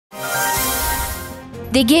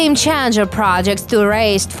The Game Changer project to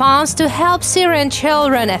raise funds to help Syrian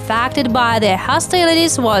children affected by the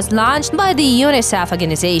hostilities was launched by the UNICEF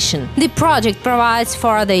organization. The project provides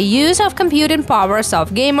for the use of computing powers of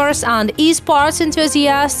gamers and esports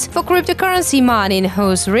enthusiasts for cryptocurrency mining,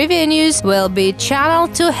 whose revenues will be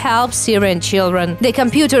channeled to help Syrian children. The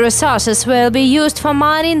computer resources will be used for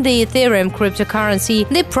mining the Ethereum cryptocurrency.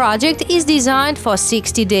 The project is designed for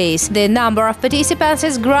 60 days. The number of participants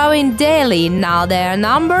is growing daily. Now their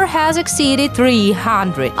number has exceeded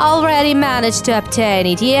 300. Already managed to obtain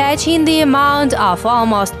ETH in the amount of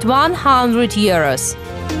almost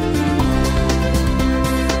 €100.